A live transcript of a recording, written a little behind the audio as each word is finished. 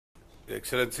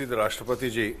Excellency the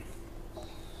Rashtrapati Ji,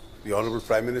 the Honorable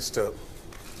Prime Minister,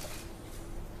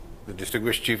 the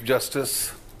Distinguished Chief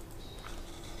Justice,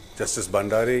 Justice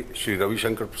Bhandari, Shri Ravi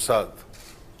Shankar Prasad,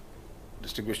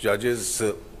 distinguished judges,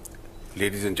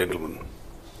 ladies and gentlemen.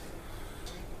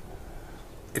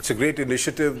 It's a great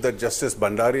initiative that Justice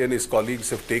Bhandari and his colleagues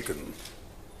have taken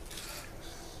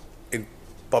in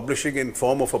publishing in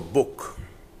form of a book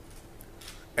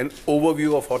an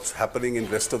overview of what's happening in the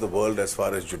rest of the world as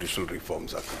far as judicial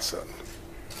reforms are concerned.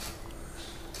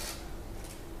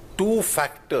 Two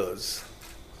factors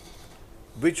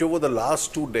which over the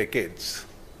last 2 decades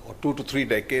or 2 to 3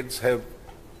 decades have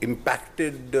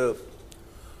impacted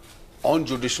on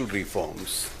judicial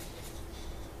reforms.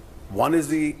 One is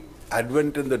the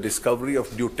advent and the discovery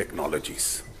of new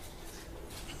technologies,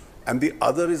 and the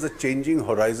other is the changing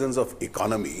horizons of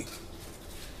economy,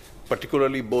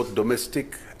 particularly both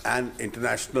domestic and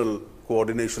international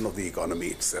coordination of the economy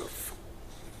itself.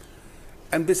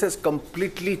 And this has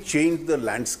completely changed the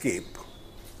landscape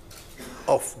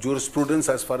of jurisprudence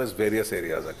as far as various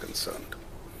areas are concerned.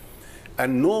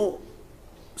 And no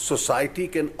society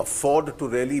can afford to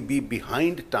really be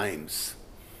behind times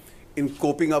in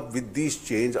coping up with these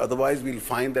changes. Otherwise, we'll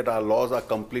find that our laws are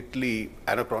completely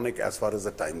anachronic as far as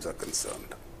the times are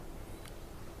concerned.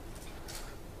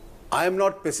 I am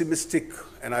not pessimistic,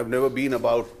 and I've never been,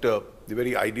 about the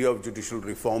very idea of judicial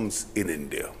reforms in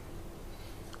India.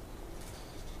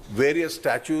 Various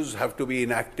statutes have to be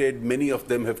enacted, many of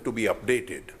them have to be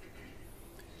updated.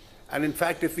 And in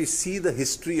fact, if we see the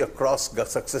history across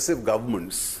successive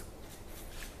governments,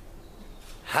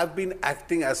 have been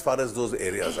acting as far as those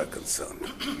areas are concerned.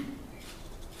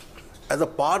 As a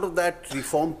part of that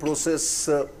reform process,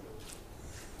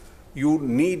 you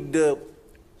need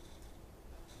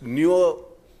newer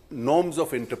norms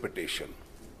of interpretation,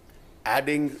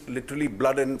 adding literally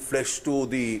blood and flesh to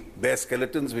the bare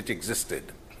skeletons which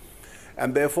existed.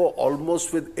 And therefore,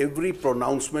 almost with every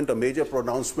pronouncement, a major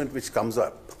pronouncement which comes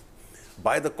up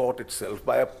by the court itself,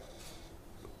 by a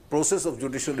process of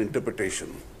judicial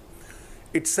interpretation,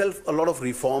 itself, a lot of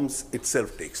reforms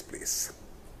itself takes place.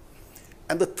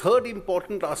 And the third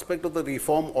important aspect of the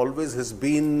reform always has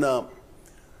been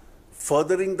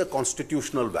furthering the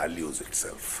constitutional values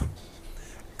itself.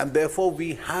 And therefore,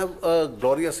 we have a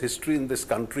glorious history in this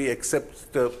country,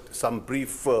 except some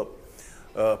brief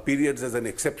periods as an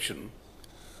exception,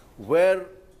 where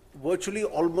virtually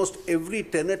almost every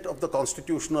tenet of the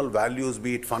constitutional values,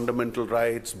 be it fundamental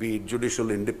rights, be it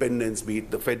judicial independence, be it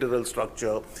the federal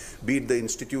structure, be it the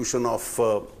institution of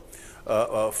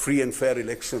free and fair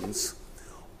elections,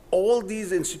 all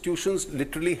these institutions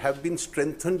literally have been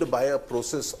strengthened by a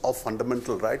process of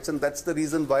fundamental rights, and that's the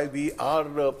reason why we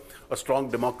are a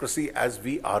strong democracy as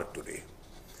we are today.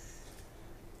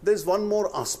 There's one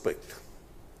more aspect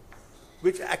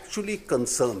which actually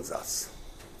concerns us.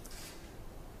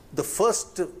 The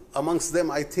first amongst them,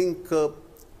 I think,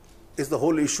 is the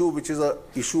whole issue, which is an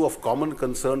issue of common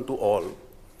concern to all,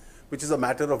 which is a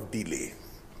matter of delay.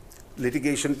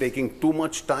 Litigation taking too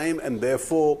much time and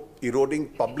therefore eroding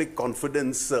public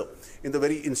confidence in the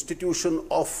very institution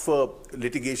of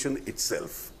litigation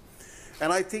itself.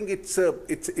 And I think it's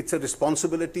a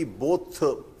responsibility both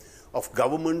of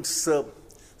governments,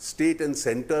 state and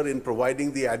center, in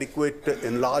providing the adequate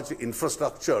enlarged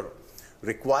infrastructure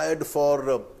required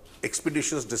for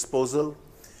expeditious disposal.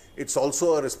 It's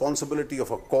also a responsibility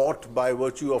of a court by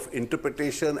virtue of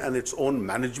interpretation and its own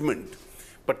management,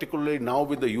 particularly now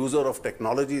with the user of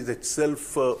technologies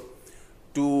itself,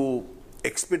 to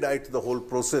expedite the whole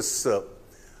process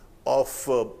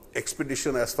of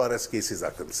expedition as far as cases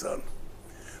are concerned.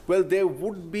 Well, there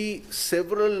would be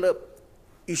several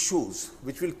issues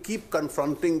which will keep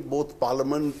confronting both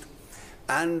Parliament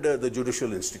and the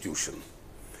judicial institution.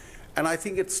 And I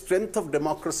think its strength of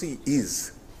democracy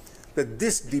is that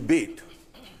this debate,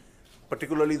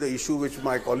 particularly the issue which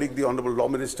my colleague, the Honorable Law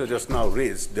Minister, just now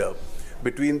raised,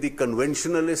 between the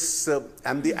conventionalists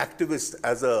and the activists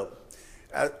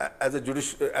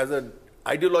as an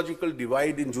ideological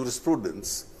divide in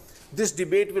jurisprudence, this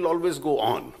debate will always go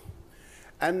on.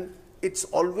 And it's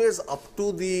always up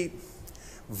to the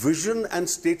vision and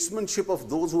statesmanship of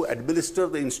those who administer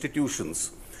the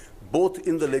institutions, both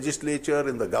in the legislature,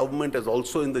 in the government, as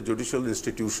also in the judicial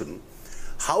institution,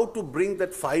 how to bring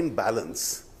that fine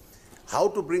balance, how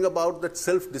to bring about that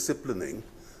self-disciplining,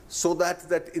 so that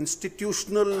that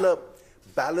institutional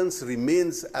balance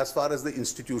remains as far as the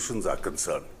institutions are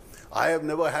concerned. I have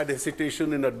never had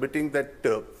hesitation in admitting that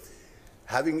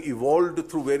having evolved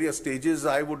through various stages,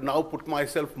 I would now put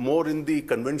myself more in the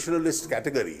conventionalist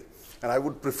category, and I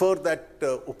would prefer that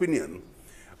opinion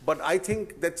But I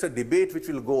think that's a debate which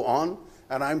will go on,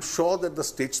 and I'm sure that the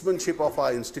statesmanship of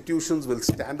our institutions will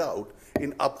stand out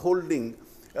in upholding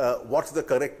what the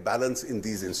correct balance in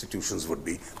these institutions would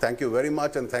be. Thank you very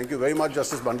much, and thank you very much,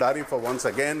 Justice Bhandari, for once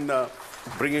again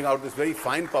bringing out this very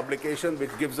fine publication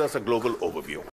which gives us a global overview.